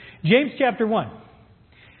James chapter 1.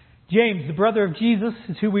 James, the brother of Jesus,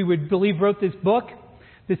 is who we would believe wrote this book.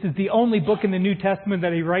 This is the only book in the New Testament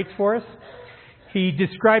that he writes for us. He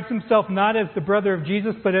describes himself not as the brother of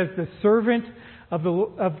Jesus, but as the servant of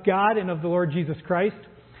God and of the Lord Jesus Christ.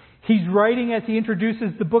 He's writing as he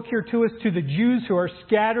introduces the book here to us to the Jews who are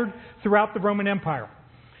scattered throughout the Roman Empire.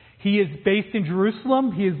 He is based in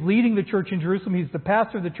Jerusalem. He is leading the church in Jerusalem. He's the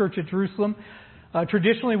pastor of the church at Jerusalem.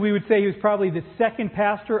 Traditionally, we would say he was probably the second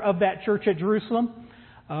pastor of that church at Jerusalem,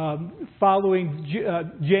 following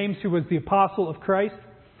James, who was the apostle of Christ.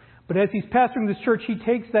 But as he's pastoring this church, he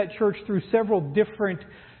takes that church through several different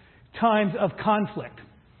times of conflict.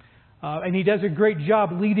 And he does a great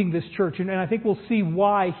job leading this church. And I think we'll see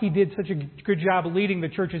why he did such a good job leading the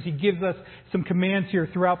church as he gives us some commands here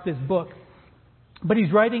throughout this book. But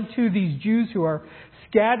he's writing to these Jews who are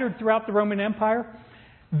scattered throughout the Roman Empire.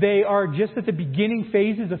 They are just at the beginning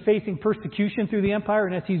phases of facing persecution through the empire.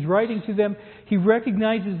 And as he's writing to them, he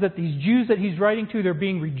recognizes that these Jews that he's writing to, they're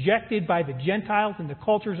being rejected by the Gentiles and the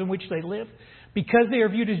cultures in which they live because they are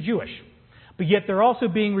viewed as Jewish. But yet they're also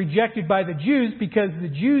being rejected by the Jews because the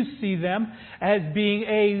Jews see them as being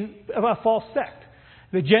a false sect.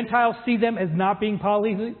 The Gentiles see them as not being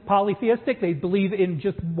polytheistic. They believe in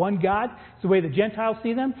just one God. It's the way the Gentiles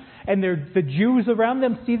see them. And the Jews around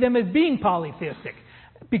them see them as being polytheistic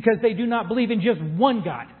because they do not believe in just one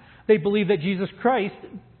God. They believe that Jesus Christ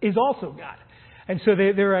is also God. And so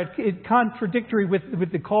they're contradictory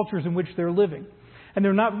with the cultures in which they're living. And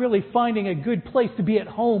they're not really finding a good place to be at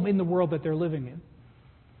home in the world that they're living in.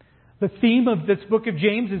 The theme of this book of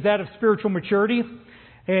James is that of spiritual maturity.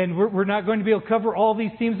 And we're not going to be able to cover all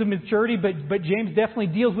these themes of maturity, but James definitely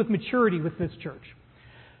deals with maturity with this church.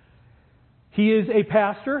 He is a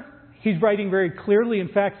pastor. He's writing very clearly. In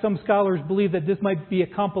fact, some scholars believe that this might be a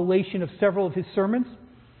compilation of several of his sermons.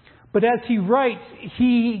 But as he writes,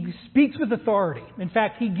 he speaks with authority. In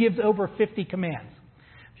fact, he gives over 50 commands.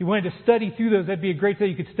 If you wanted to study through those, that'd be a great day.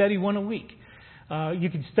 You could study one a week. You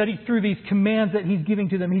could study through these commands that he's giving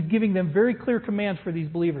to them. He's giving them very clear commands for these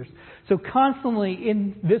believers. So constantly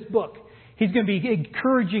in this book, he's going to be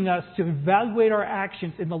encouraging us to evaluate our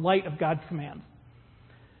actions in the light of God's commands.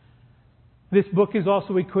 This book is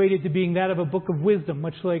also equated to being that of a book of wisdom,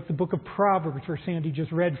 much like the book of Proverbs, where Sandy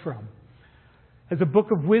just read from. As a book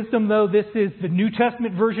of wisdom, though, this is the New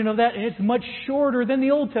Testament version of that, and it's much shorter than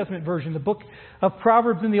the Old Testament version. The book of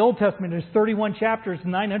Proverbs in the Old Testament is 31 chapters,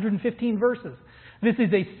 915 verses. This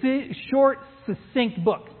is a short, succinct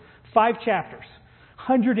book. 5 chapters,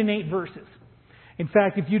 108 verses. In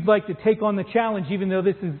fact, if you'd like to take on the challenge, even though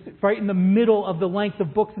this is right in the middle of the length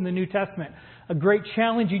of books in the New Testament, a great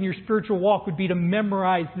challenge in your spiritual walk would be to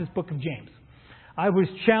memorize this book of James. I was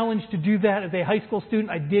challenged to do that as a high school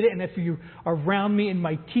student. I did it, and if you are around me in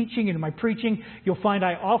my teaching and in my preaching, you'll find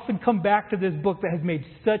I often come back to this book that has made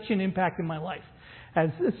such an impact in my life. As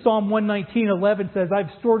Psalm 119:11 says,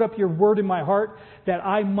 I've stored up your word in my heart that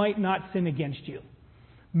I might not sin against you.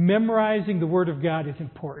 Memorizing the Word of God is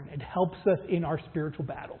important. It helps us in our spiritual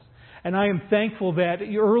battles. And I am thankful that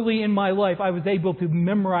early in my life I was able to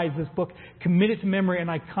memorize this book, commit it to memory, and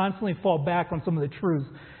I constantly fall back on some of the truths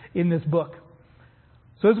in this book.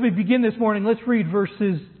 So as we begin this morning, let's read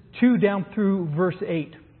verses 2 down through verse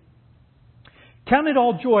 8. Count it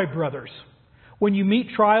all joy, brothers, when you meet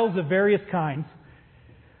trials of various kinds,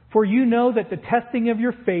 for you know that the testing of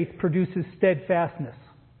your faith produces steadfastness.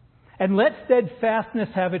 And let steadfastness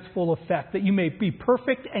have its full effect, that you may be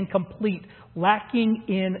perfect and complete, lacking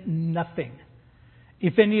in nothing.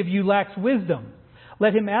 If any of you lacks wisdom,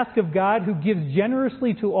 let him ask of God, who gives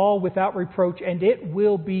generously to all without reproach, and it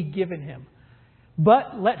will be given him.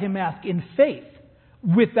 But let him ask in faith,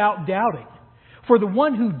 without doubting. For the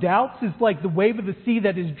one who doubts is like the wave of the sea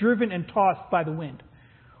that is driven and tossed by the wind.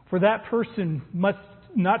 For that person must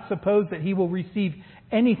not suppose that he will receive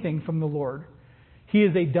anything from the Lord. He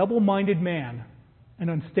is a double-minded man and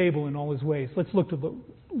unstable in all his ways. Let's look to the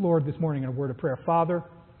Lord this morning in a word of prayer. Father,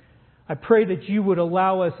 I pray that you would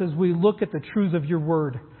allow us, as we look at the truths of your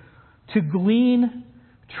word, to glean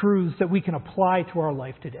truths that we can apply to our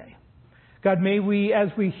life today. God, may we, as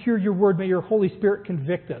we hear your word, may your Holy Spirit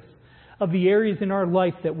convict us of the areas in our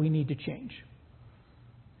life that we need to change.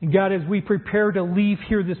 And God, as we prepare to leave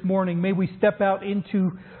here this morning, may we step out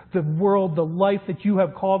into the world, the life that you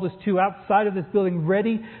have called us to outside of this building,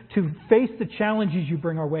 ready to face the challenges you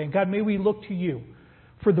bring our way. And God, may we look to you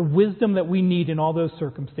for the wisdom that we need in all those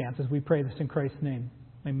circumstances. We pray this in Christ's name.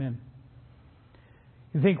 Amen.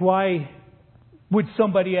 You think, why would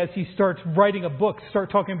somebody, as he starts writing a book,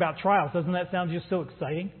 start talking about trials? Doesn't that sound just so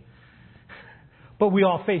exciting? But we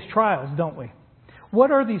all face trials, don't we?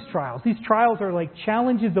 What are these trials? These trials are like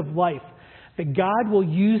challenges of life that God will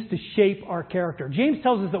use to shape our character. James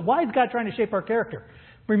tells us that why is God trying to shape our character?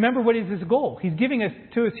 Remember, what is his goal? He's giving us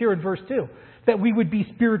to us here in verse 2, that we would be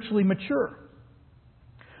spiritually mature.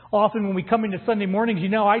 Often when we come into Sunday mornings,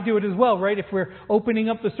 I do it as well, right? If we're opening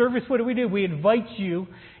up the service, what do? We invite you,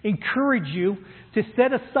 encourage you to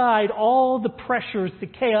set aside all the pressures, the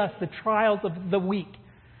chaos, the trials of the week,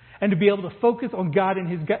 and to be able to focus on God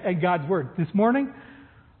and God's Word. This morning,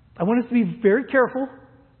 I want us to be very careful,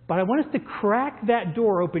 but I want us to crack that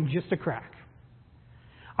door open just a crack.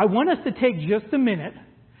 I want us to take just a minute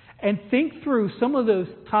and think through some of those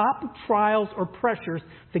top trials or pressures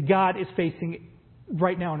that God is facing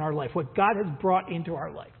right now in our life, what God has brought into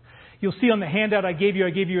our life. You'll see on the handout I gave you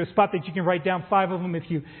a spot that you can write down 5 of them. If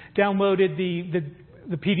you downloaded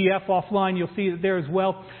the PDF offline, you'll see it there as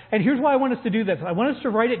well. And here's why I want us to do this. I want us to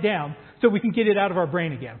write it down so we can get it out of our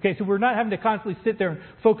brain again. Okay, so we're not having to constantly sit there and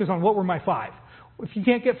focus on what were my 5. If you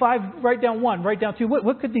can't get 5, write down 1, write down 2.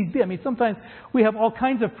 What could these be? I mean, sometimes we have all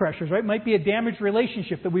kinds of pressures, right? Might be a damaged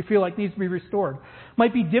relationship that we feel like needs to be restored.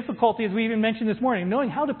 Might be difficulty, as we even mentioned this morning, knowing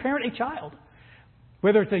how to parent a child.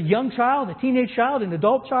 Whether it's a young child, a teenage child, an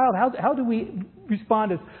adult child, how do we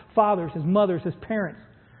respond as fathers, as mothers, as parents?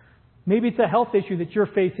 Maybe it's a health issue that you're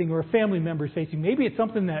facing or a family member is facing. Maybe it's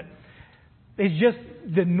something that is just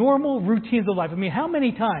the normal routines of life. I mean, how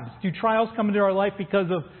many times do trials come into our life because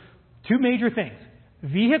of 2 major things?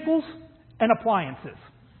 Vehicles and appliances,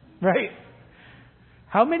 right?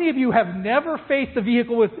 How many of you have never faced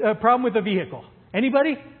a problem with a vehicle?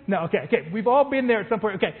 Anybody? No, okay. We've all been there at some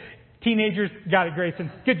point. Okay. Teenagers, got it,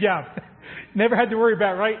 Grayson. Good job. Never had to worry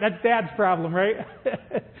about it, right? That's Dad's problem, right?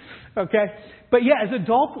 Okay. But yeah, as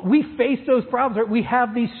adults, we face those problems. Right? We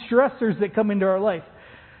have these stressors that come into our life.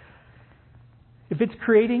 If it's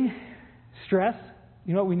creating stress,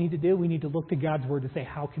 you know what we need to do? We need to look to God's Word to say,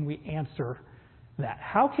 how can we answer that?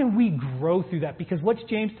 How can we grow through that? Because what's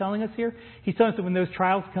James telling us here? He's telling us that when those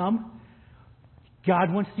trials come,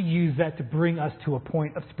 God wants to use that to bring us to a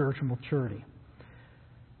point of spiritual maturity.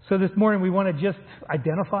 So this morning we want to just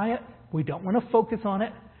identify it. We don't want to focus on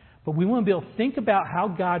it, but we want to be able to think about how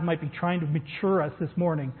God might be trying to mature us this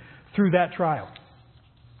morning through that trial.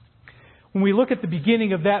 When we look at the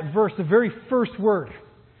beginning of that verse, the very first word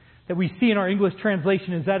that we see in our English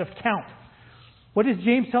translation is that of count. What is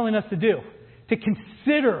James telling us to do? To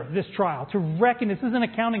consider this trial, to reckon. This is an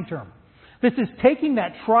accounting term. This is taking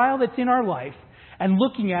that trial that's in our life and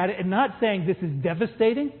looking at it and not saying this is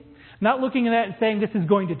devastating, not looking at that and saying this is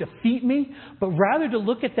going to defeat me, but rather to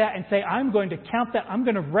look at that and say, I'm going to count that, I'm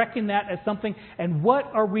going to reckon that as something. And what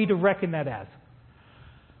are we to reckon that as?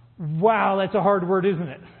 Wow, that's a hard word, isn't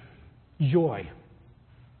it? Joy.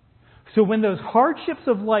 So when those hardships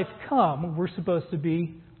of life come, we're supposed to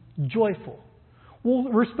be joyful.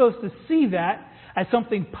 Well, we're supposed to see that as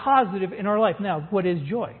something positive in our life. Now, what is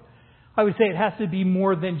joy? I would say it has to be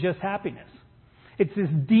more than just happiness. It's this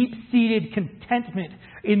deep-seated contentment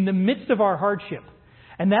in the midst of our hardship.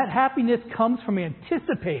 And that happiness comes from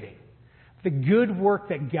anticipating the good work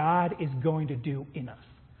that God is going to do in us.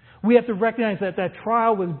 We have to recognize that that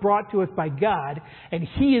trial was brought to us by God, and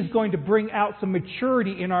He is going to bring out some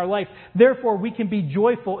maturity in our life. Therefore, we can be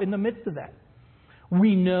joyful in the midst of that.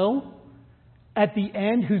 We know at the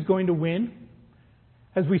end who's going to win.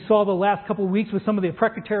 As we saw the last couple of weeks with some of the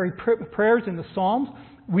precatory prayers in the Psalms,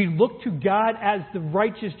 we look to God as the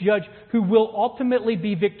righteous judge who will ultimately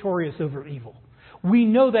be victorious over evil. We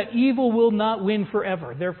know that evil will not win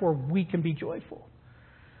forever. Therefore, we can be joyful.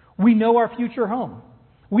 We know our future home.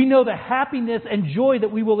 We know the happiness and joy that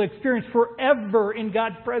we will experience forever in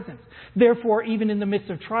God's presence. Therefore, even in the midst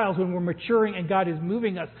of trials, when we're maturing and God is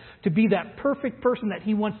moving us to be that perfect person that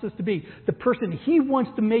He wants us to be, the person He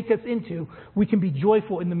wants to make us into, we can be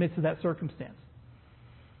joyful in the midst of that circumstance.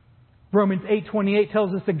 Romans 8:28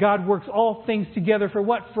 tells us that God works all things together for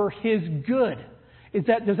what? For His good.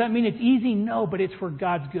 Does that mean it's easy? No, but it's for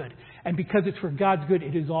God's good. And because it's for God's good,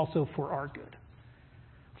 it is also for our good.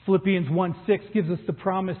 Philippians 1:6 gives us the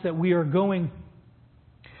promise that we are going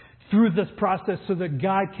through this process so that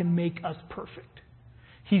God can make us perfect.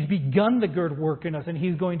 He's begun the good work in us, and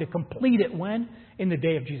He's going to complete it when? In the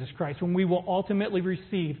day of Jesus Christ, when we will ultimately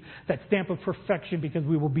receive that stamp of perfection because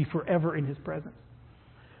we will be forever in His presence.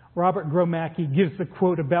 Robert Gromacki gives the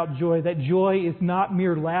quote about joy, that joy is not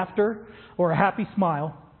mere laughter or a happy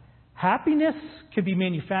smile. Happiness can be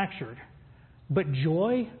manufactured, but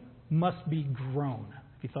joy must be grown.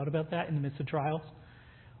 Have you thought about that in the midst of trials?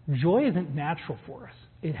 Joy isn't natural for us.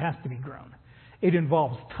 It has to be grown. It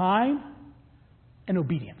involves time and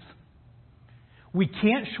obedience. We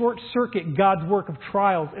can't short-circuit God's work of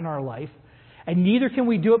trials in our life And neither can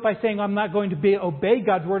we do it by saying, I'm not going to obey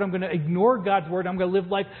God's word. I'm going to ignore God's word. I'm going to live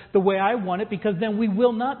life the way I want it, because then we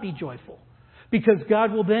will not be joyful. Because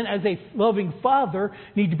God will then, as a loving Father,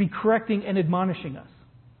 need to be correcting and admonishing us.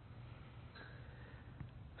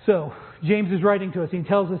 So, James is writing to us. He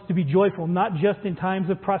tells us to be joyful, not just in times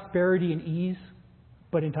of prosperity and ease,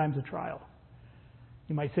 but in times of trial.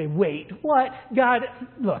 You might say, wait, what? God,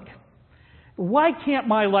 look, why can't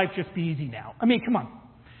my life just be easy now? I mean, come on.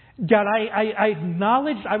 God, I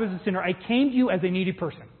acknowledged I was a sinner. I came to you as a needy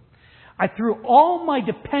person. I threw all my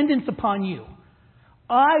dependence upon you.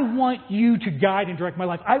 I want you to guide and direct my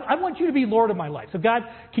life. I want you to be Lord of my life. So God,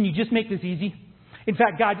 can you just make this easy? In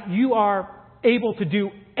fact, God, you are able to do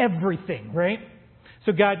everything, right?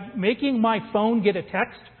 So God, making my phone get a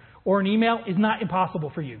text or an email is not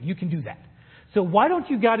impossible for you. You can do that. So why don't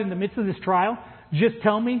you, God, in the midst of this trial, just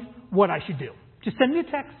tell me what I should do? Just send me a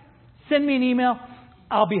text. Send me an email.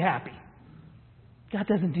 I'll be happy. God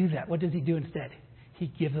doesn't do that. What does He do instead? He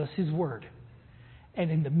gives us His Word.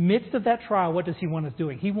 And in the midst of that trial, what does He want us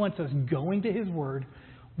doing? He wants us going to His Word,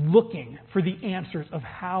 looking for the answers of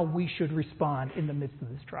how we should respond in the midst of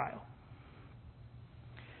this trial.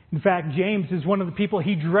 In fact, James is one of the people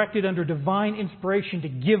he directed under divine inspiration to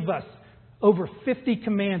give us over 50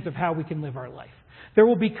 commands of how we can live our life. There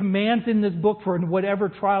will be commands in this book for whatever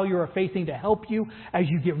trial you are facing to help you as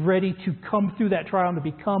you get ready to come through that trial and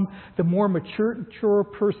to become the more mature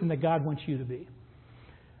person that God wants you to be.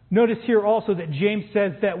 Notice here also that James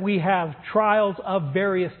says that we have trials of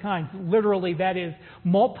various kinds. Literally, that is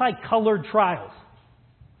multicolored trials.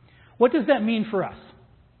 What does that mean for us?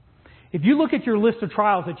 If you look at your list of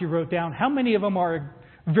trials that you wrote down, how many of them are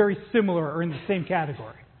very similar or in the same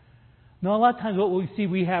category? No, a lot of times what we see,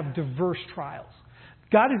 we have diverse trials.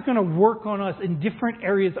 God is going to work on us in different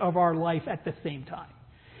areas of our life at the same time.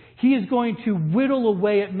 He is going to whittle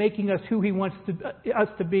away at making us who He wants us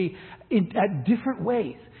to be at different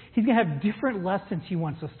ways. He's going to have different lessons He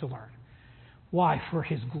wants us to learn. Why? For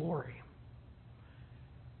His glory.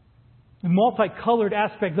 The multicolored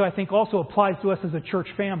aspect, though, I think also applies to us as a church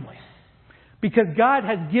family. Because God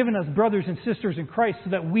has given us brothers and sisters in Christ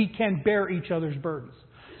so that we can bear each other's burdens.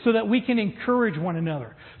 So that we can encourage one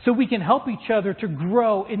another. So we can help each other to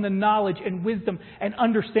grow in the knowledge and wisdom and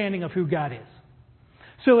understanding of who God is.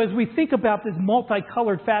 So as we think about this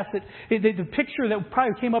multicolored facet, the picture that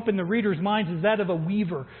probably came up in the reader's minds is that of a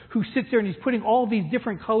weaver who sits there and he's putting all these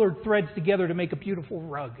different colored threads together to make a beautiful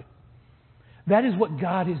rug. That is what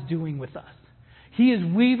God is doing with us. He is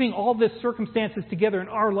weaving all these circumstances together in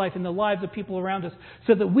our life and the lives of people around us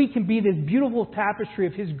so that we can be this beautiful tapestry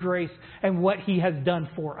of His grace and what He has done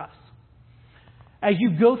for us. As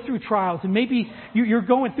you go through trials, and maybe you're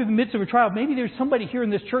going through the midst of a trial, maybe there's somebody here in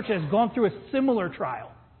this church that has gone through a similar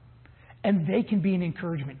trial, and they can be an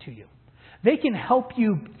encouragement to you. They can help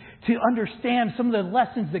you to understand some of the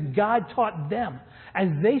lessons that God taught them as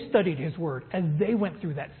they studied His Word, as they went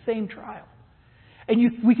through that same trial. And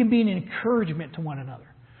we can be an encouragement to one another.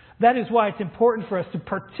 That is why it's important for us to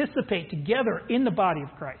participate together in the body of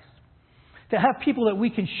Christ. To have people that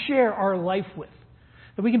we can share our life with.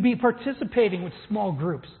 That we can be participating with small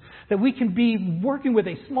groups. That we can be working with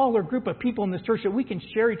a smaller group of people in this church. That we can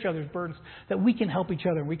share each other's burdens. That we can help each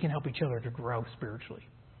other. And we can help each other to grow spiritually.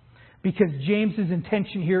 Because James's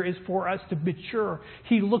intention here is for us to mature.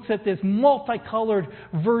 He looks at this multicolored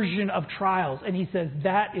version of trials and he says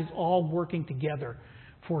that is all working together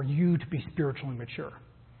for you to be spiritually mature.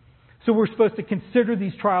 So we're supposed to consider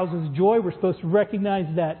these trials as joy. We're supposed to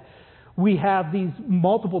recognize that we have these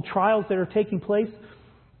multiple trials that are taking place.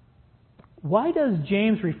 Why does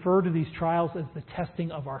James refer to these trials as the testing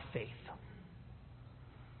of our faith?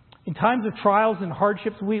 In times of trials and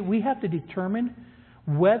hardships, we have to determine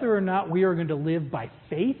whether or not we are going to live by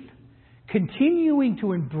faith, continuing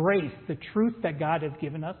to embrace the truth that God has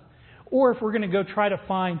given us, or if we're going to go try to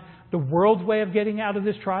find the world's way of getting out of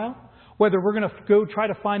this trial, whether we're going to go try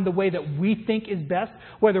to find the way that we think is best,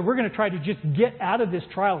 whether we're going to try to just get out of this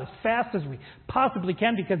trial as fast as we possibly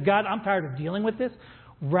can because, God, I'm tired of dealing with this,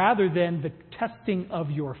 rather than the testing of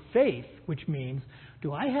your faith, which means,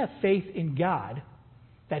 do I have faith in God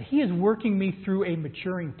that He is working me through a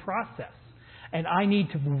maturing process? And I need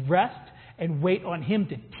to rest and wait on Him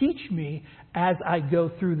to teach me as I go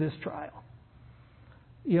through this trial.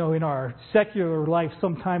 You know, in our secular life,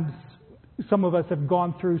 sometimes some of us have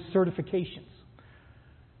gone through certifications.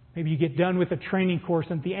 Maybe you get done with a training course,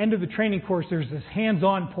 and at the end of the training course, there's this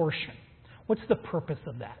hands-on portion. What's the purpose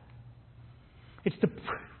of that? It's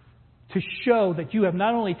to show that you have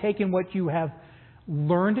not only taken what you have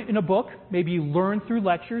learned in a book. Maybe you learned through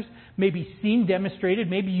lectures. Maybe seen demonstrated.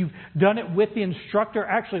 Maybe you've done it with the instructor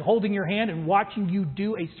actually holding your hand and watching you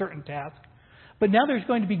do a certain task. But now there's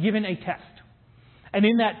going to be given a test. And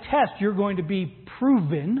in that test, you're going to be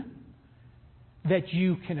proven that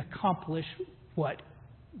you can accomplish what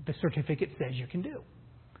the certificate says you can do.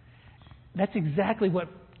 That's exactly what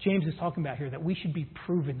James is talking about here, that we should be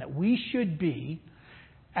proven, that we should be,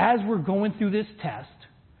 as we're going through this test,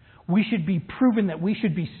 we should be proven that we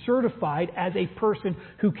should be certified as a person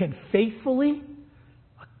who can faithfully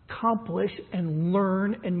accomplish and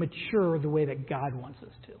learn and mature the way that God wants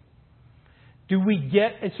us to. Do we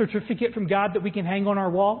get a certificate from God that we can hang on our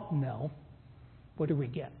wall? No. What do we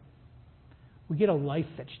get? We get a life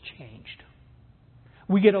that's changed.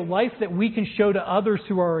 We get a life that we can show to others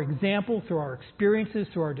through our example, through our experiences,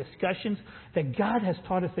 through our discussions, that God has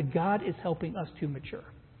taught us, that God is helping us to mature.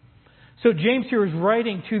 So James here is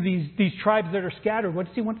writing to these tribes that are scattered. What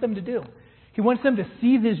does he want them to do? He wants them to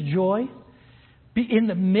see this joy, be in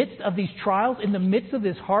the midst of these trials, in the midst of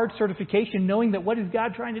this hard certification, knowing that what is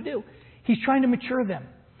God trying to do? He's trying to mature them.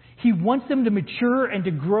 He wants them to mature and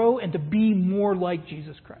to grow and to be more like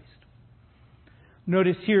Jesus Christ.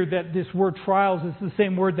 Notice here that this word trials is the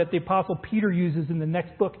same word that the Apostle Peter uses in the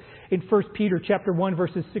next book. In 1 Peter chapter 1,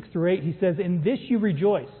 verses 6 through 8, he says, "In this you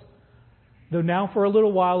rejoice, though now for a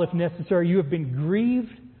little while, if necessary, you have been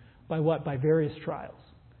grieved by what? By various trials.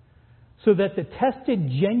 So that the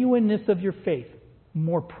tested genuineness of your faith,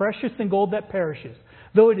 more precious than gold that perishes,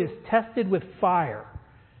 though it is tested with fire,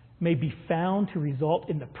 may be found to result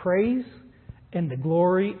in the praise and the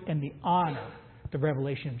glory and the honor, the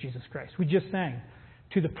revelation of Jesus Christ." We just sang,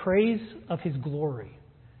 to the praise of His glory.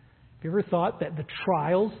 Have you ever thought that the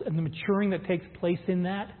trials and the maturing that takes place in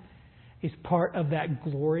that is part of that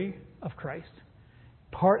glory of Christ?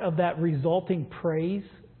 Part of that resulting praise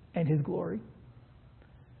and His glory?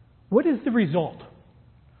 What is the result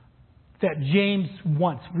that James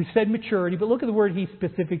wants? We said maturity, but look at the word he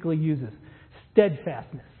specifically uses.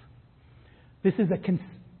 Steadfastness. This is a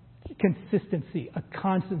consistency, a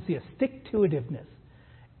constancy, a stick-to-itiveness,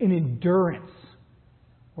 an endurance,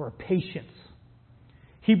 or a patience.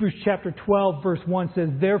 Hebrews chapter 12, verse 1 says,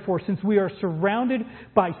 "Therefore, since we are surrounded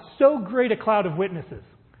by so great a cloud of witnesses."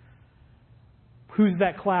 Who's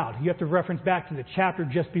that cloud? You have to reference back to the chapter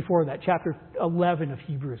just before that, chapter 11 of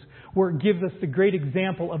Hebrews, where it gives us the great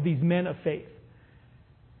example of these men of faith.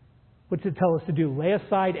 What's it tell us to do? Lay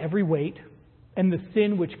aside every weight and the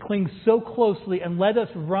sin which clings so closely, and let us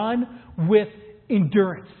run with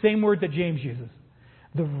endurance. Same word that James uses.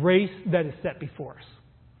 The race that is set before us.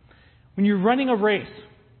 When you're running a race,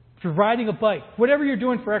 if you're riding a bike, whatever you're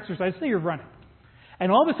doing for exercise, say you're running,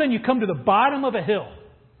 and all of a sudden you come to the bottom of a hill,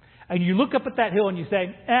 and you look up at that hill and you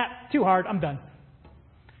say, too hard, I'm done.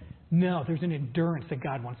 No, there's an endurance that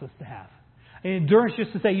God wants us to have. An endurance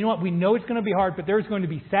just to say, you know what, we know it's going to be hard, but there's going to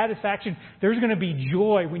be satisfaction. There's going to be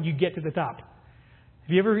joy when you get to the top. Have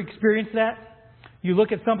you ever experienced that? You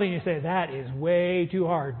look at something and you say, that is way too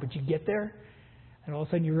hard, but you get there, and all of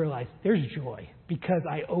a sudden you realize there's joy because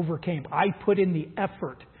I overcame. I put in the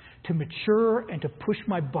effort to mature and to push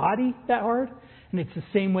my body that hard. And it's the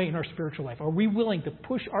same way in our spiritual life. Are we willing to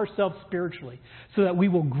push ourselves spiritually so that we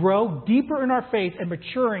will grow deeper in our faith and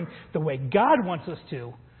maturing the way God wants us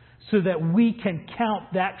to, so that we can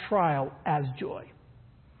count that trial as joy?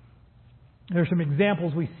 There are some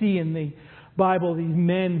examples we see in the Bible, these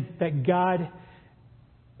men that God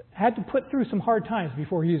had to put through some hard times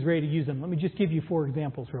before He was ready to use them. Let me just give you 4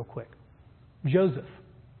 examples real quick. Joseph.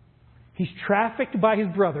 He's trafficked by his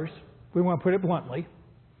brothers. We want to put it bluntly.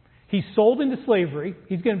 He's sold into slavery.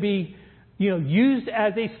 He's going to be, used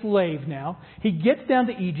as a slave now. He gets down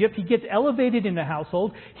to Egypt. He gets elevated in the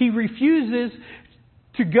household. He refuses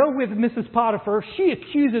to go with Mrs. Potiphar. She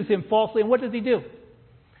accuses him falsely. And what does he do?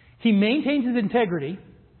 He maintains his integrity,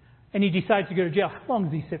 and he decides to go to jail. How long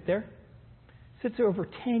does he sit there? Sits there over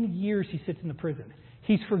 10 years. He sits in the prison.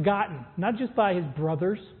 He's forgotten, not just by his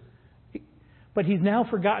brothers, but he's now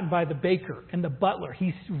forgotten by the baker and the butler.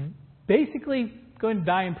 He's basically going to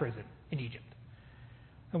die in prison in Egypt.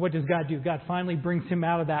 And what does God do? God finally brings him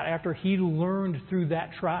out of that after he learned through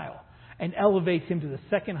that trial and elevates him to the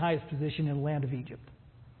second highest position in the land of Egypt.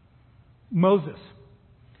 Moses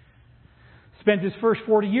spends his first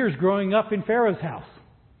 40 years growing up in Pharaoh's house,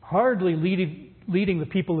 hardly leading the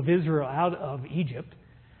people of Israel out of Egypt.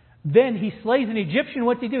 Then he slays an Egyptian.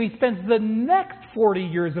 What's he do? He spends the next 40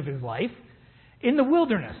 years of his life in the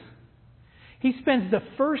wilderness. He spends the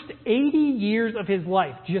first 80 years of his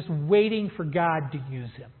life just waiting for God to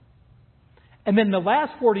use him. And then the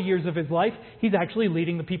last 40 years of his life, he's actually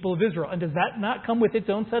leading the people of Israel. And does that not come with its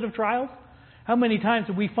own set of trials? How many times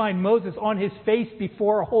do we find Moses on his face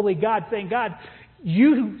before a holy God saying, God,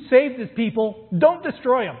 you saved this people, don't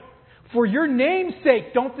destroy them. For your name's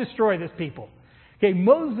sake, don't destroy this people. Okay,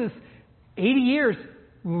 Moses, 80 years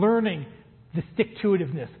learning the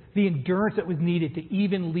stick-to-itiveness, the endurance that was needed to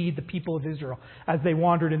even lead the people of Israel as they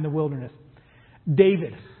wandered in the wilderness.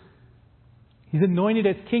 David, he's anointed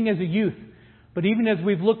as king as a youth. But even as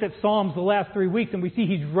we've looked at Psalms the last 3 weeks and we see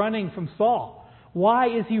he's running from Saul. Why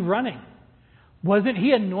is he running? Wasn't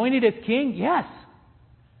he anointed as king? Yes.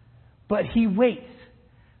 But he waits.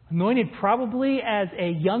 Anointed probably as a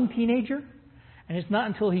young teenager. And it's not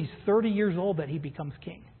until he's 30 years old that he becomes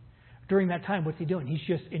king. During that time, what's he doing? He's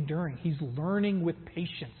just enduring. He's learning with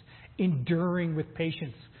patience. Enduring with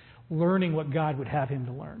patience. Learning what God would have him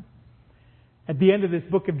to learn. At the end of this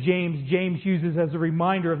book of James, James uses as a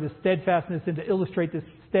reminder of the steadfastness and to illustrate this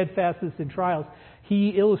steadfastness in trials, he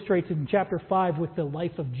illustrates it in chapter 5 with the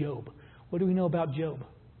life of Job. What do we know about Job?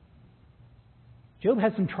 Job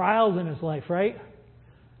had some trials in his life, right?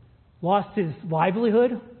 Lost his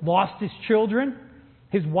livelihood, lost his children.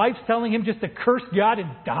 His wife's telling him just to curse God and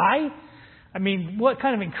die. I mean, what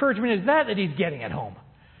kind of encouragement is that he's getting at home?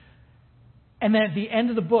 And then at the end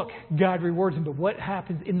of the book, God rewards him. But what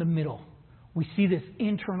happens in the middle? We see this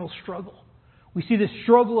internal struggle. We see the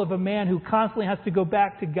struggle of a man who constantly has to go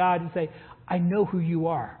back to God and say, I know who you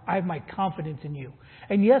are. I have my confidence in you.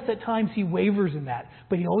 And yes, at times he wavers in that,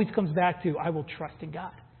 but he always comes back to, I will trust in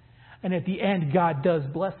God. And at the end, God does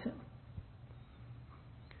bless him.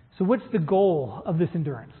 So what's the goal of this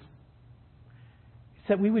endurance? It's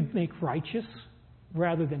that we would make righteous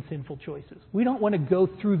rather than sinful choices. We don't want to go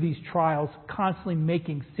through these trials constantly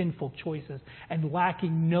making sinful choices and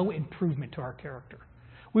lacking no improvement to our character.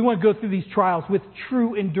 We want to go through these trials with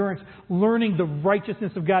true endurance, learning the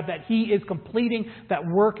righteousness of God, that He is completing that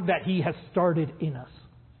work that He has started in us.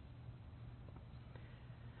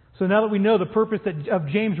 So now that we know the purpose of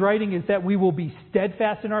James' writing is that we will be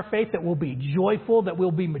steadfast in our faith, that we'll be joyful, that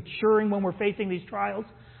we'll be maturing when we're facing these trials,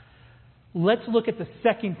 let's look at the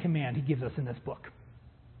second command he gives us in this book.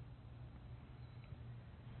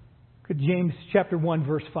 Look at James chapter 1,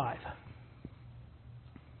 verse 5.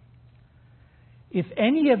 If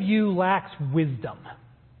any of you lacks wisdom,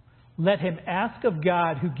 let him ask of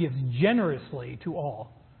God, who gives generously to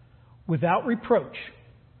all, without reproach,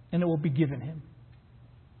 and it will be given him.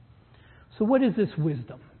 So what is this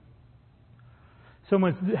wisdom?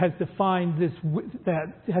 Someone has defined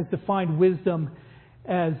wisdom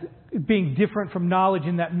as being different from knowledge,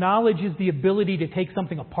 in that knowledge is the ability to take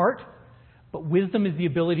something apart, but wisdom is the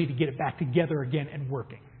ability to get it back together again and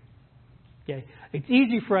working. Okay? It's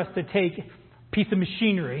easy for us to take a piece of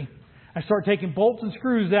machinery and start taking bolts and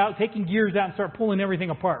screws out, taking gears out, and start pulling everything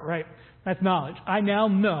apart, right? That's knowledge. I now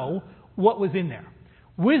know what was in there.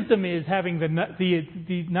 Wisdom is having the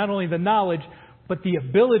not only the knowledge, but the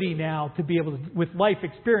ability now to be able to, with life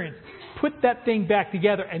experience, put that thing back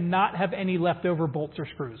together and not have any leftover bolts or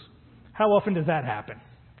screws. How often does that happen?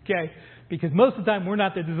 Okay? Because most of the time we're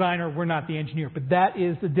not the designer, we're not the engineer. But that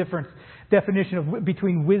is the definition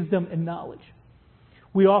between wisdom and knowledge.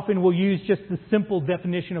 We often will use just the simple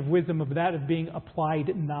definition of wisdom of that as being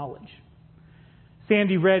applied knowledge.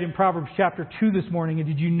 Sandy read in Proverbs chapter 2 this morning, and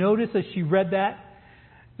did you notice as she read that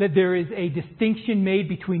there is a distinction made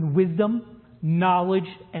between wisdom, knowledge,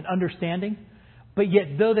 and understanding? But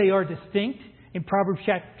yet, though they are distinct, in Proverbs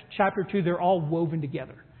chapter 2, they're all woven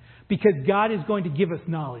together. Because God is going to give us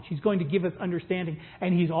knowledge. He's going to give us understanding.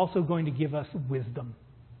 And He's also going to give us wisdom.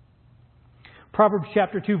 Proverbs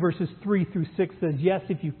chapter 2, verses 3 through 6 says, yes,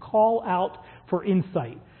 if you call out for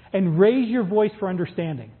insight and raise your voice for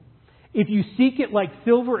understanding, if you seek it like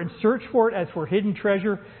silver and search for it as for hidden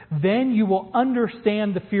treasure, then you will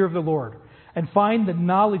understand the fear of the Lord and find the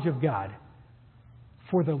knowledge of God.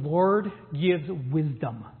 For the Lord gives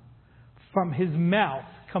wisdom. From His mouth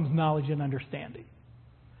comes knowledge and understanding.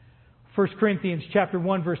 1 Corinthians chapter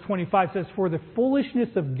 1, verse 25 says, for the foolishness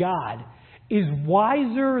of God is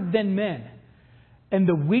wiser than men, and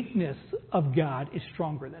the weakness of God is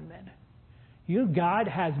stronger than men. You know, God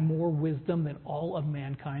has more wisdom than all of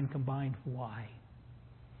mankind combined. Why?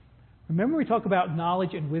 Remember we talk about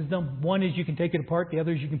knowledge and wisdom. One is you can take it apart. The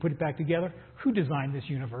other is you can put it back together. Who designed this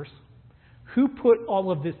universe? Who put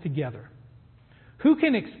all of this together? Who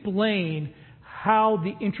can explain how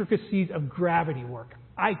the intricacies of gravity work?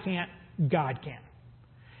 I can't. God can.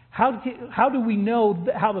 How do we know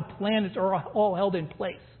how the planets are all held in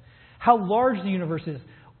place? How large the universe is?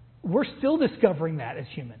 We're still discovering that as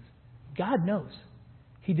humans. God knows.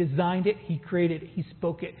 He designed it. He created it. He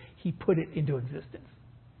spoke it. He put it into existence.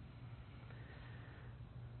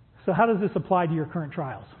 So how does this apply to your current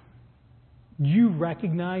trials? Do you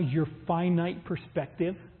recognize your finite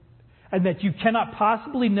perspective? And that you cannot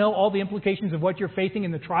possibly know all the implications of what you're facing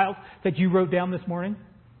in the trials that you wrote down this morning?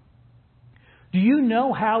 Do you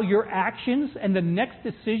know how your actions and the next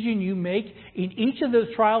decision you make in each of those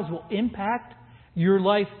trials will impact your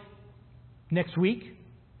life next week,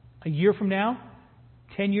 a year from now,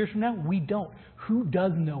 10 years from now? We don't. Who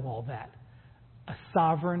does know all that? A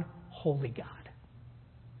sovereign, holy God.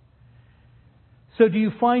 So do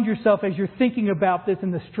you find yourself, as you're thinking about this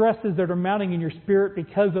and the stresses that are mounting in your spirit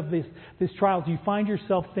because of this trial, do you find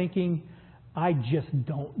yourself thinking, I just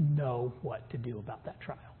don't know what to do about that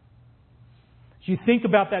trial? As you think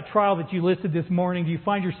about that trial that you listed this morning, do you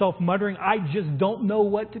find yourself muttering, I just don't know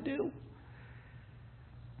what to do?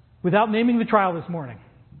 Without naming the trial this morning,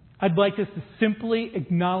 I'd like us to simply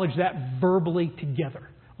acknowledge that verbally together.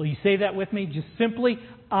 Will you say that with me? Just simply,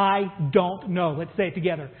 I don't know. Let's say it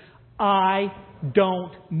together. I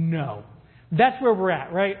don't know. That's where we're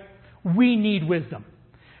at, right? We need wisdom.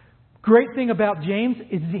 Great thing about James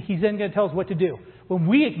is he's then going to tell us what to do. When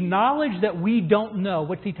we acknowledge that we don't know,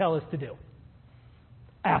 what does he tell us to do?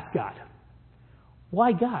 Ask God.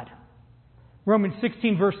 Why God? Romans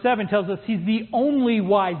 16 verse 7 tells us He's the only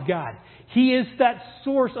wise God. He is that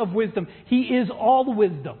source of wisdom. He is all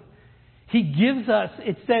wisdom. He gives us,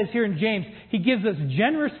 it says here in James, He gives us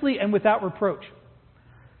generously and without reproach.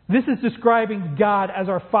 This is describing God as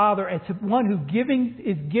our Father, as one who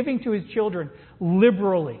is giving to His children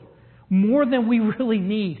liberally, more than we really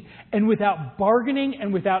need, and without bargaining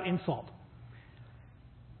and without insult.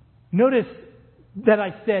 Notice that I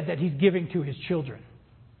said that He's giving to His children.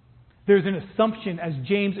 There's an assumption as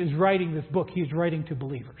James is writing this book, he's writing to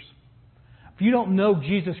believers. If you don't know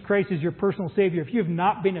Jesus Christ as your personal Savior, if you have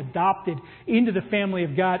not been adopted into the family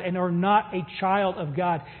of God and are not a child of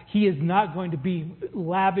God, He is not going to be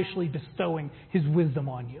lavishly bestowing His wisdom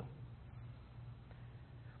on you.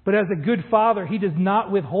 But as a good father, He does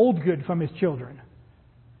not withhold good from His children.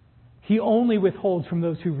 He only withholds from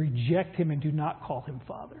those who reject Him and do not call Him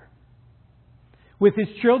Father. With His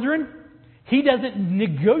children, He doesn't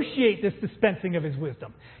negotiate this dispensing of His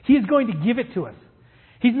wisdom. He is going to give it to us.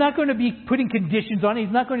 He's not going to be putting conditions on it.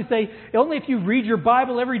 He's not going to say, only if you read your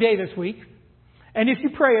Bible every day this week, and if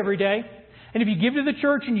you pray every day, and if you give to the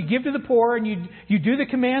church and you give to the poor, and you do the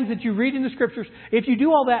commands that you read in the Scriptures, if you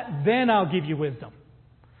do all that, then I'll give you wisdom.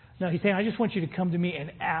 No, He's saying, I just want you to come to me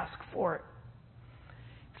and ask for it.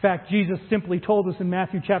 In fact, Jesus simply told us in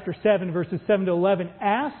Matthew chapter 7, verses 7 to 11,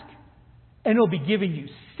 ask, and it'll be given you.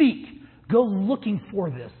 Seek. Go looking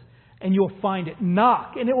for this, and you'll find it.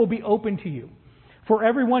 Knock, and it will be open to you. For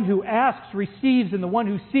everyone who asks receives, and the one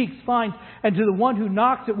who seeks finds, and to the one who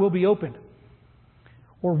knocks it will be opened.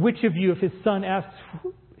 Or which of you, if his son asks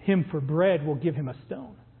him for bread, will give him a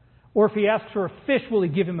stone? Or if he asks for a fish, will he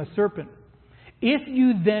give him a serpent? If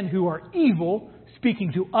you then who are evil,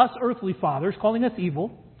 speaking to us earthly fathers, calling us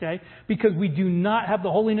evil, okay, because we do not have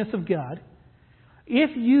the holiness of God,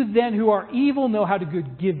 if you then who are evil know how to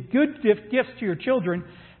give good gifts to your children,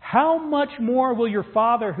 how much more will your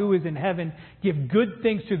Father who is in heaven give good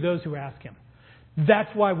things to those who ask Him? That's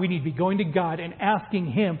why we need to be going to God and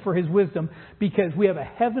asking Him for His wisdom, because we have a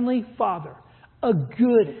heavenly Father, a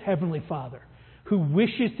good heavenly Father, who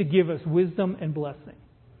wishes to give us wisdom and blessing.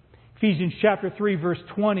 Ephesians chapter 3 verse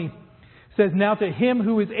 20 says, now to Him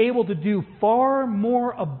who is able to do far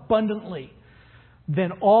more abundantly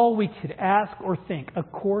than all we could ask or think,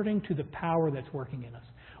 according to the power that's working in us.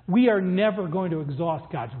 We are never going to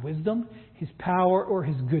exhaust God's wisdom, His power, or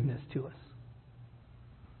His goodness to us.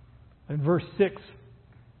 In verse 6,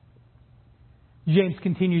 James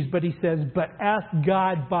continues, but he says, but ask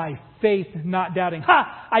God by faith, not doubting.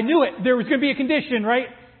 Ha! I knew it. There was going to be a condition, right?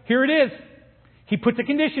 Here it is. He puts a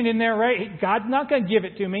condition in there, right? God's not going to give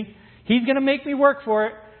it to me. He's going to make me work for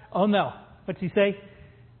it. Oh no. What's he say?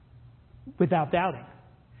 Without doubting.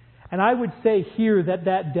 And I would say here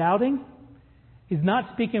that doubting is not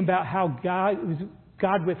speaking about how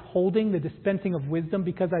God withholding the dispensing of wisdom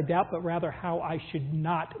because I doubt, but rather how I should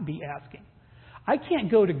not be asking. I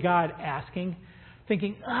can't go to God asking,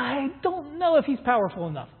 thinking, I don't know if He's powerful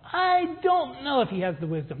enough. I don't know if He has the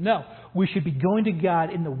wisdom. No, we should be going to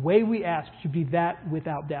God in the way we ask should be that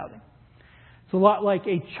without doubting. It's a lot like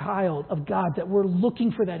a child of God that we're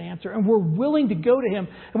looking for that answer and we're willing to go to Him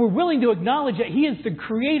and we're willing to acknowledge that He is the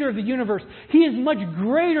creator of the universe. He is much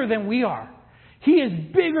greater than we are. He is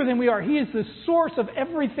bigger than we are. He is the source of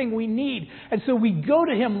everything we need. And so we go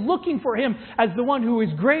to Him looking for Him as the one who is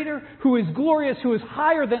greater, who is glorious, who is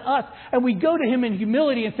higher than us. And we go to Him in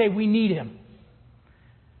humility and say we need Him.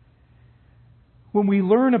 When we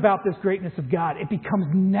learn about this greatness of God, it becomes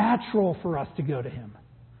natural for us to go to Him.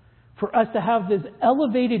 for us to have this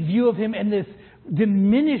elevated view of Him and this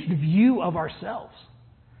diminished view of ourselves.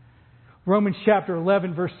 Romans chapter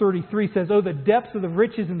 11, verse 33 says, "Oh, the depths of the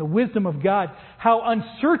riches and the wisdom of God! How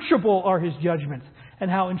unsearchable are His judgments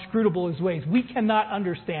and how inscrutable His ways." We cannot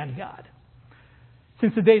understand God.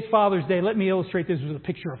 Since today's Father's Day, let me illustrate this with a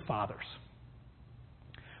picture of fathers.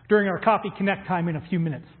 During our Coffee Connect time in a few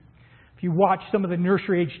minutes, if you watch some of the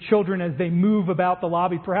nursery-age children as they move about the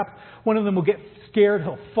lobby, perhaps one of them will get scared,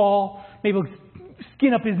 he'll fall, maybe he'll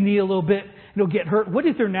skin up his knee a little bit, and he'll get hurt. What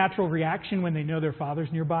is their natural reaction when they know their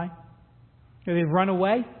father's nearby? Do they run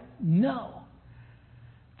away? No.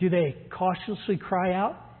 Do they cautiously cry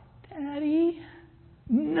out, "Daddy"?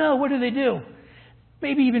 No. What do?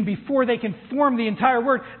 Maybe even before they can form the entire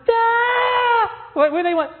word, "Dad!" What do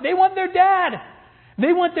they want? They want their dad.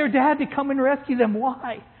 They want their dad to come and rescue them.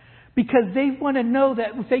 Why? Because they want to know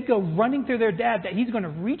that if they go running to their dad, that He's going to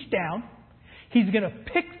reach down, He's going to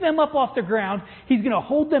pick them up off the ground, He's going to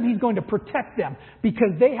hold them, He's going to protect them,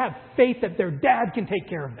 because they have faith that their dad can take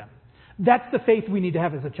care of them. That's the faith we need to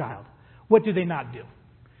have as a child. What do they not do?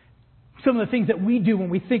 Some of the things that we do when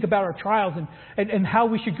we think about our trials and how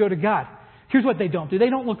we should go to God. Here's what they don't do. They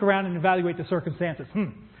don't look around and evaluate the circumstances.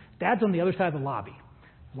 Dad's on the other side of the lobby.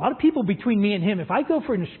 A lot of people between me and him. If I go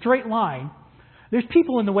for in a straight line, there's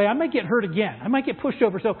people in the way. I might get hurt again. I might get pushed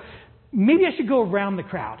over. So maybe I should go around the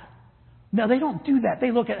crowd. No, they don't do that.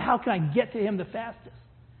 They look at how can I get to Him the fastest.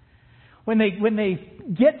 When they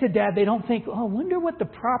get to Dad, they don't think, "Oh, I wonder what the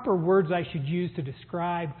proper words I should use to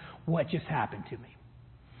describe what just happened to me."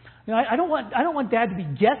 You know, I don't want Dad to be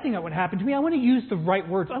guessing at what happened to me. I want to use the right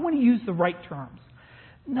words. I want to use the right terms.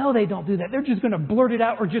 No, they don't do that. They're just going to blurt it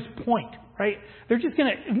out or just point, right? They're just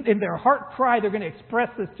going to, in their heart cry, they're going to express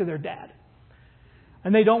this to their dad.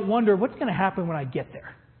 And they don't wonder, what's going to happen when I get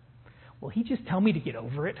there? Will He just tell me to get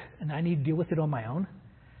over it and I need to deal with it on my own?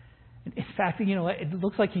 In fact, you know, it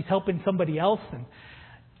looks like He's helping somebody else, and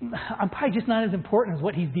I'm probably just not as important as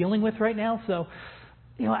what He's dealing with right now. So,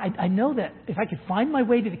 you know, I know that if I could find my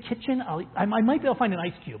way to the kitchen, I might be able to find an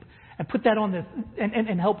ice cube and put that on this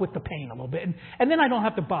and help with the pain a little bit. And then I don't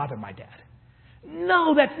have to bother my dad.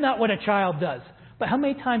 No, that's not what a child does. But how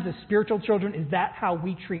many times as spiritual children is that how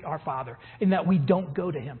we treat our Father, in that we don't go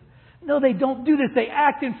to Him? No, they don't do this. They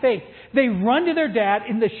act in faith. They run to their dad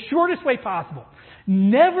in the shortest way possible,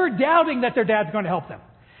 never doubting that their dad's going to help them.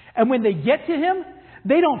 And when they get to Him,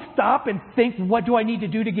 they don't stop and think, what do I need to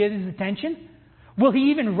do to get His attention? Will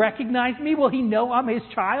He even recognize me? Will He know I'm His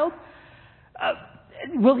child?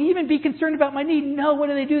 Will He even be concerned about my need? No, what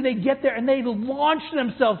do? They get there and they launch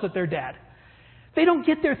themselves at their dad. They don't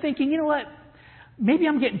get there thinking, you know what? Maybe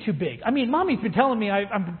I'm getting too big. I mean, Mommy's been telling me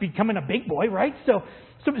I'm becoming a big boy, right? So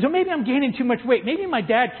maybe I'm gaining too much weight. Maybe my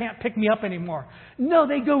dad can't pick me up anymore. No,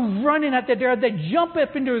 they go running at their dad. They jump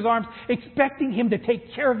up into his arms, expecting him to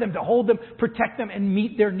take care of them, to hold them, protect them, and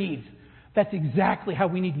meet their needs. That's exactly how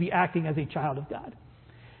we need to be acting as a child of God.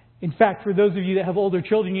 In fact, for those of you that have older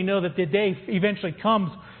children, you know that the day eventually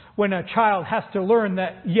comes when a child has to learn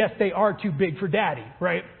that, yes, they are too big for daddy,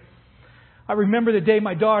 right? I remember the day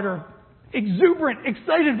my daughter, exuberant,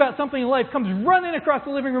 excited about something in life, comes running across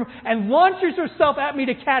the living room and launches herself at me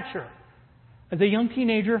to catch her. As a young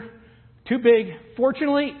teenager, too big.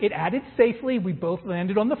 Fortunately, it added safely. We both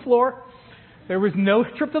landed on the floor. There was no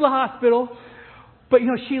trip to the hospital. But,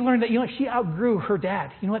 she learned that, she outgrew her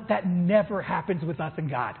dad. You know what? That never happens with us and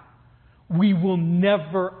God. We will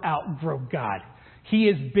never outgrow God. He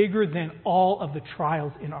is bigger than all of the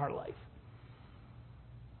trials in our life.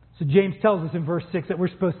 So James tells us in verse 6 that we're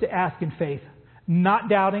supposed to ask in faith, not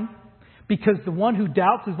doubting, because the one who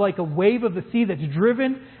doubts is like a wave of the sea that's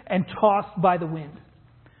driven and tossed by the wind.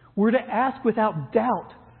 We're to ask without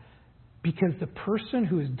doubt, because the person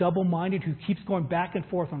who is double-minded, who keeps going back and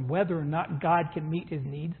forth on whether or not God can meet his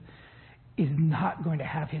needs, is not going to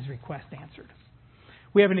have his request answered.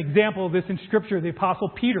 We have an example of this in Scripture, the Apostle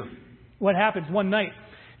Peter. What happens one night?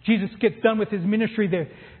 Jesus gets done with his ministry.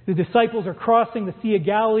 The disciples are crossing the Sea of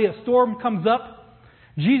Galilee. A storm comes up.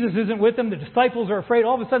 Jesus isn't with them. The disciples are afraid.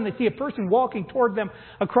 All of a sudden they see a person walking toward them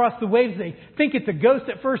across the waves. They think it's a ghost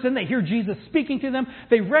at first. Then they hear Jesus speaking to them.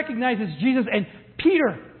 They recognize it's Jesus. And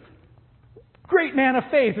Peter, great man of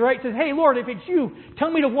faith, right, says, "Hey, Lord, if it's you, tell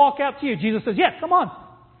me to walk out to you." Jesus says, "Yes, come on."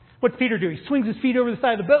 What's Peter do? He swings his feet over the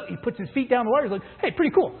side of the boat. He puts his feet down in the water. He's like, "Hey,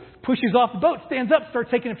 pretty cool." Pushes off the boat, stands up, starts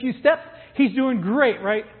taking a few steps. He's doing great,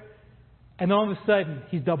 right? And then all of a sudden,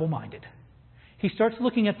 he's double-minded. He starts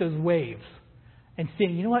looking at those waves and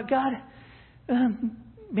saying, "You know what, God?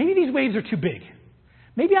 Maybe these waves are too big.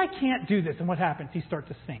 Maybe I can't do this." And what happens? He starts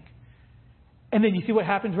to sink. And then you see what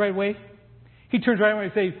happens right away? He turns right away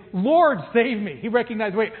and says, "Lord, save me." He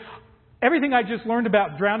recognized, wait, Everything I just learned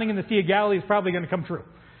about drowning in the Sea of Galilee is probably going to come true.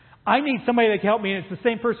 I need somebody that can help me, and it's the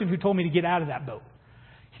same person who told me to get out of that boat.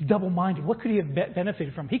 He's double-minded. What could he have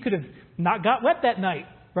benefited from? He could have not got wet that night,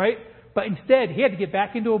 right? But instead, he had to get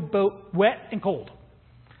back into a boat wet and cold.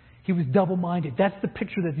 He was double-minded. That's the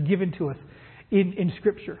picture that's given to us in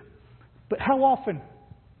Scripture. But how often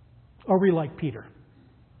are we like Peter?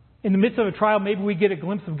 In the midst of a trial, maybe we get a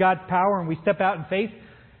glimpse of God's power and we step out in faith,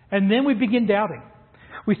 and then we begin doubting.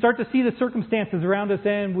 We start to see the circumstances around us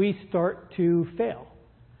and we start to fail.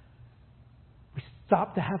 We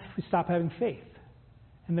stop having faith.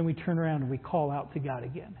 And then we turn around and we call out to God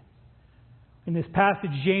again. In this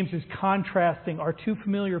passage, James is contrasting our too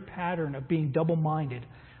familiar pattern of being double-minded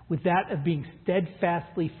with that of being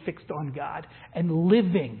steadfastly fixed on God and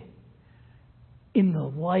living in the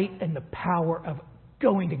light and the power of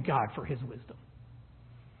going to God for His wisdom.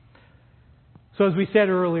 So as we said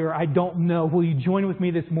earlier, I don't know. Will you join with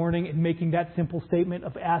me this morning in making that simple statement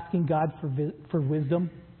of asking God for wisdom?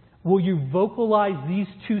 Will you vocalize these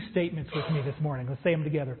two statements with me this morning? Let's say them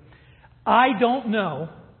together. I don't know.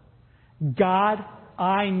 God,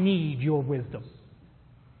 I need your wisdom.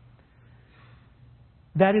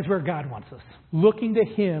 That is where God wants us, looking to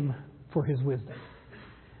Him for His wisdom.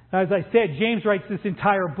 As I said, James writes this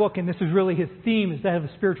entire book, and this is really his theme, is that of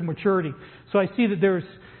spiritual maturity. So I see that there's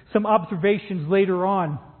some observations later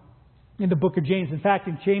on in the book of James. In fact,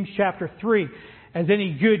 in James chapter 3, as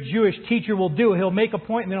any good Jewish teacher will do, he'll make a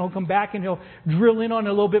point and then he'll come back and he'll drill in on it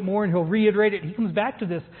a little bit more and he'll reiterate it. He comes back to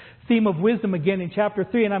this theme of wisdom again in chapter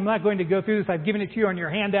 3, and I'm not going to go through this. I've given it to you on your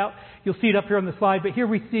handout. You'll see it up here on the slide. But here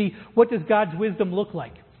we see, what does God's wisdom look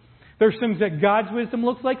like? There's things that God's wisdom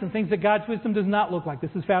looks like and things that God's wisdom does not look like. This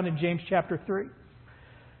is found in James chapter 3.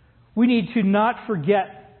 We need to not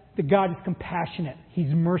forget that God is compassionate.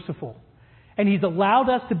 He's merciful. And He's allowed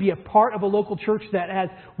us to be a part of a local church that as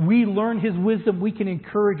we learn His wisdom, we can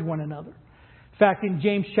encourage one another. In fact, in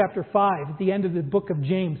James chapter 5, at the end of the book of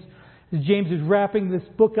James, as James is wrapping this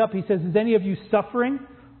book up, he says, is any of you suffering?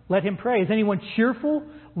 Let him pray. Is anyone cheerful?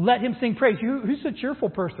 Let him sing praise. Who's a cheerful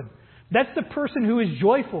person? That's the person who is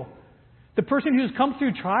joyful. The person who's come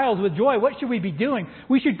through trials with joy. What should we be doing?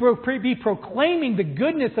 We should be proclaiming the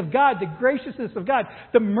goodness of God, the graciousness of God,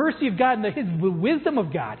 the mercy of God, and the wisdom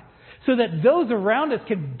of God, so that those around us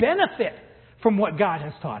can benefit from what God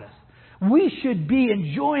has taught us. We should be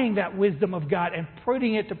enjoying that wisdom of God and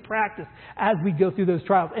putting it to practice as we go through those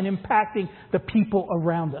trials and impacting the people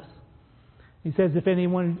around us. He says, if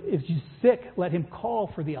anyone is sick, let him call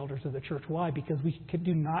for the elders of the church. Why? Because we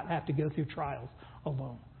do not have to go through trials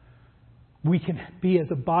alone. We can be, as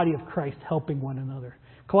a body of Christ, helping one another.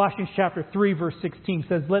 Colossians chapter 3, verse 16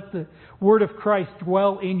 says, let the word of Christ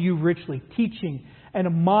dwell in you richly, teaching and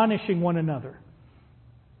admonishing one another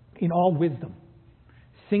in all wisdom,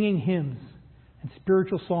 singing hymns and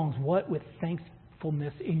spiritual songs, what? With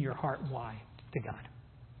thankfulness in your heart. Why? To God.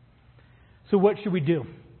 So what should we do?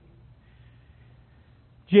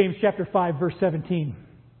 James chapter 5, verse 17.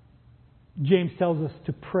 James tells us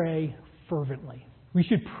to pray fervently. We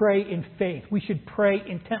should pray in faith. We should pray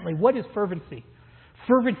intently. What is fervency?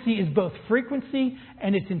 Fervency is both frequency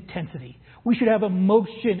and its intensity. We should have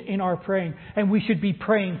emotion in our praying, and we should be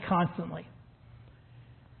praying constantly.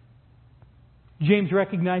 James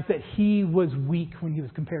recognized that he was weak when he was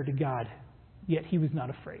compared to God, yet he was not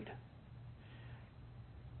afraid.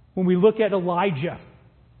 When we look at Elijah,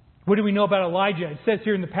 what do we know about Elijah? It says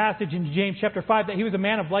here in the passage in James chapter 5 that he was a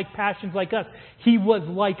man of like passions like us. He was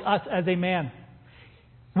like us as a man.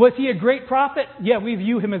 Was he a great prophet? Yeah, we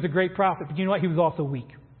view him as a great prophet. But you know what? He was also weak.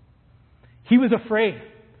 He was afraid.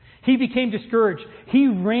 He became discouraged. He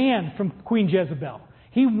ran from Queen Jezebel.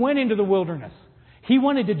 He went into the wilderness. He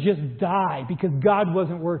wanted to just die because God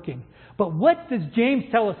wasn't working. But what does James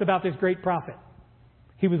tell us about this great prophet?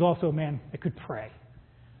 He was also a man that could pray.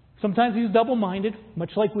 Sometimes he was double-minded,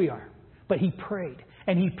 much like we are. But he prayed.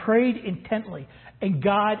 And he prayed intently. And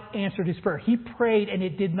God answered his prayer. He prayed and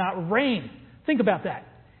it did not rain. Think about that.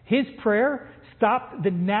 His prayer stopped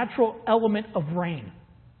the natural element of rain.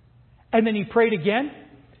 And then he prayed again,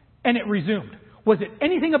 and it resumed. Was it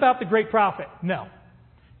anything about the great prophet? No.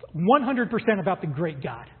 100% about the great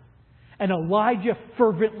God. And Elijah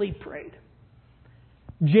fervently prayed.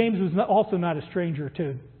 James was also not a stranger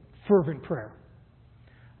to fervent prayer.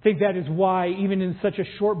 I think that is why, even in such a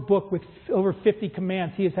short book with over 50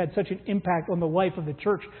 commands, he has had such an impact on the life of the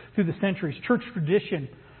church through the centuries. Church tradition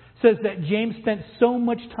says that James spent so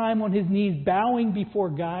much time on his knees bowing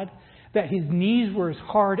before God that his knees were as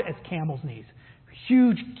hard as camel's knees.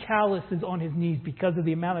 Huge calluses on his knees because of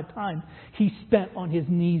the amount of time he spent on his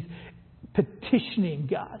knees petitioning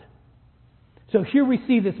God. So here we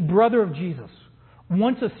see this brother of Jesus,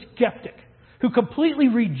 once a skeptic, who completely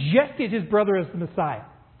rejected his brother as the Messiah.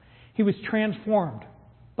 He was transformed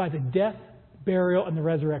by the death, burial, and the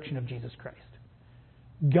resurrection of Jesus Christ,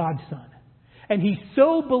 God's Son. And he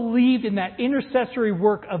so believed in that intercessory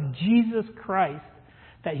work of Jesus Christ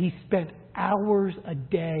that he spent hours a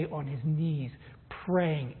day on his knees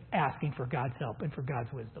praying, asking for God's help and for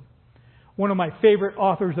God's wisdom. One of my favorite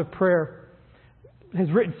authors of prayer has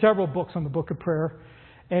written several books on the book of prayer.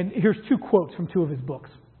 And here's two quotes from two of his books.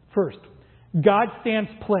 First, God stands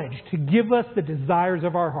pledged to give us the desires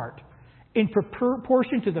of our heart in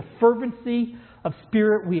proportion to the fervency of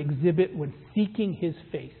spirit we exhibit when seeking His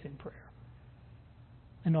face in prayer.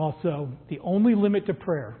 And also, the only limit to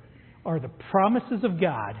prayer are the promises of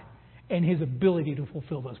God and His ability to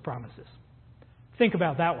fulfill those promises. Think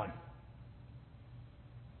about that one.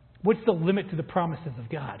 What's the limit to the promises of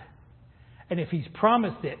God? And if He's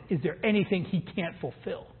promised it, is there anything He can't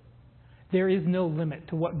fulfill? There is no limit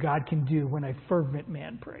to what God can do when a fervent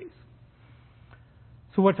man prays.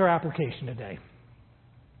 So what's our application today?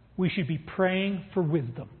 We should be praying for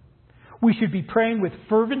wisdom. We should be praying with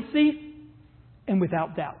fervency and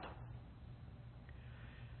without doubt.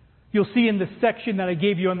 You'll see in the section that I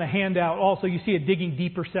gave you on the handout also, you see a digging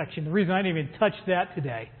deeper section. The reason I didn't even touch that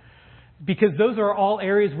today, because those are all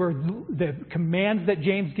areas where the commands that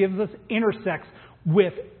James gives us intersects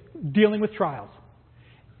with dealing with trials.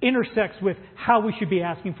 Intersects with how we should be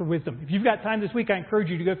asking for wisdom. If you've got time this week, I encourage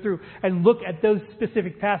you to go through and look at those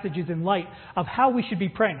specific passages in light of how we should be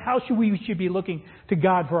praying. How we should be looking to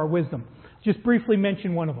God for our wisdom. Just briefly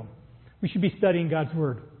mention one of them. We should be studying God's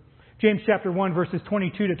Word. James chapter 1 verses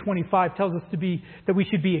 22 to 25 tells us that we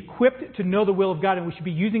should be equipped to know the will of God, and we should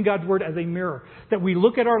be using God's Word as a mirror. That we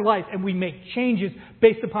look at our life and we make changes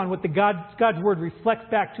based upon what God's Word reflects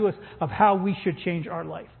back to us of how we should change our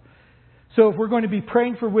life. So if we're going to be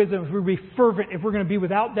praying for wisdom, if we're going to be fervent, if we're going to be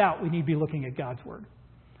without doubt, we need to be looking at God's Word.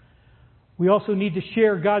 We also need to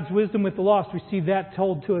share God's wisdom with the lost. We see that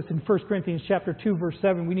told to us in 1 Corinthians chapter 2, verse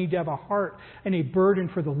 7. We need to have a heart and a burden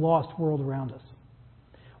for the lost world around us.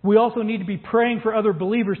 We also need to be praying for other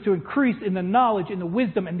believers to increase in the knowledge and the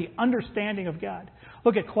wisdom and the understanding of God.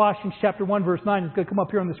 Look at Colossians chapter 1, verse 9. It's going to come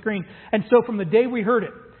up here on the screen. And so from the day we heard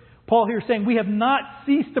it, Paul here is saying, we have not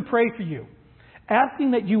ceased to pray for you,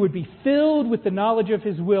 asking that you would be filled with the knowledge of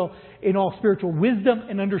His will in all spiritual wisdom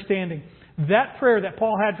and understanding. That prayer that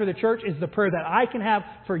Paul had for the church is the prayer that I can have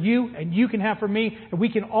for you and you can have for me, and we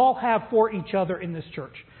can all have for each other in this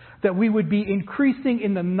church. That we would be increasing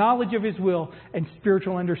in the knowledge of His will and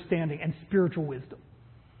spiritual understanding and spiritual wisdom.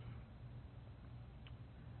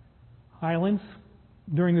 Highlands,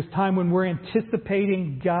 during this time when we're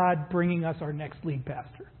anticipating God bringing us our next lead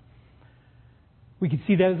pastor, we can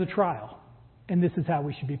see that as a trial. And this is how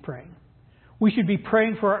we should be praying. We should be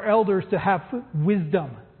praying for our elders to have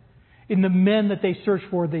wisdom in the men that they search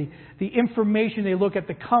for, the information they look at,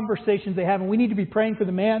 the conversations they have. And we need to be praying for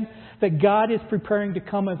the man that God is preparing to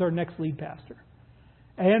come as our next lead pastor.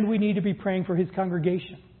 And we need to be praying for his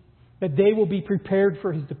congregation, that they will be prepared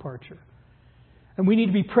for his departure. And we need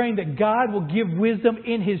to be praying that God will give wisdom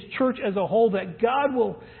in His church as a whole, that God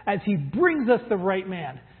will, as He brings us the right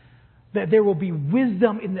man, that there will be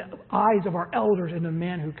wisdom in the eyes of our elders and the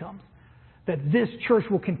man who comes. That this church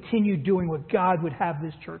will continue doing what God would have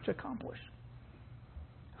this church accomplish.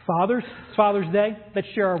 Fathers, it's Father's Day. Let's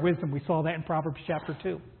share our wisdom. We saw that in Proverbs chapter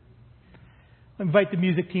 2. I invite the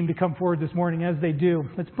music team to come forward this morning. As they do,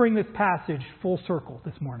 let's bring this passage full circle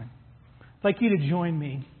this morning. I'd like you to join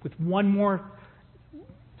me with one more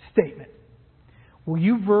statement. Will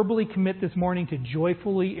you verbally commit this morning to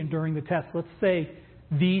joyfully enduring the test? Let's say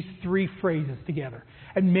these three phrases together.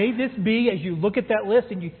 And may this be, as you look at that list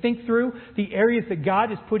and you think through the areas that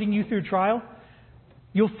God is putting you through trial,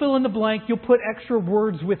 you'll fill in the blank, you'll put extra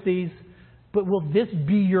words with these, but will this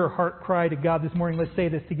be your heart cry to God this morning? Let's say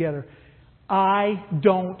this together. I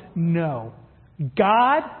don't know.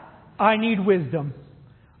 God, I need wisdom.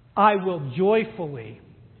 I will joyfully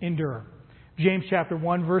endure. James chapter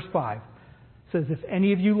 1 verse 5 says, if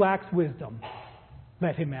any of you lacks wisdom,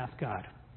 let him ask God.